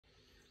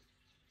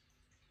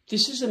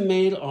This is a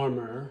maille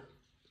armor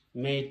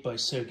made by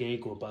Sergey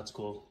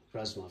Gorbatko,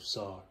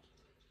 Razmafzar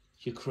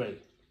Ukraine.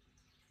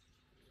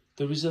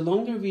 There is a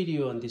longer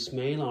video on this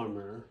maille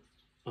armor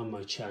on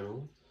my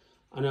channel,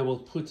 and I will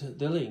put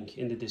the link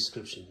in the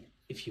description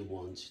if you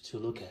want to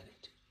look at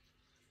it.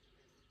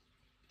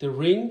 The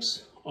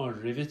rings are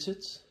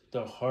riveted,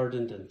 they're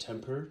hardened and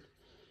tempered,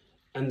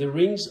 and the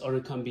rings are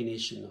a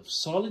combination of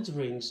solid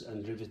rings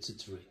and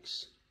riveted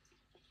rings.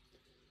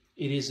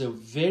 It is a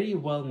very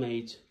well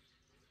made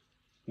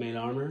maille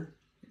armor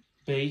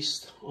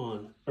based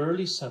on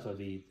early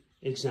Safavid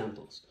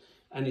examples,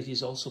 and it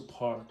is also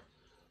part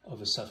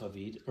of a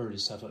Safavid,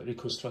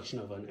 reconstruction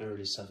of an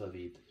early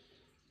Safavid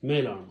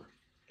maille armor.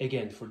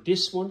 Again, for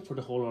this one, for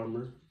the whole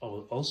armor, I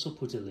will also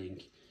put a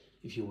link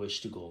if you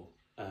wish to go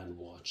and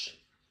watch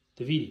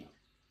the video.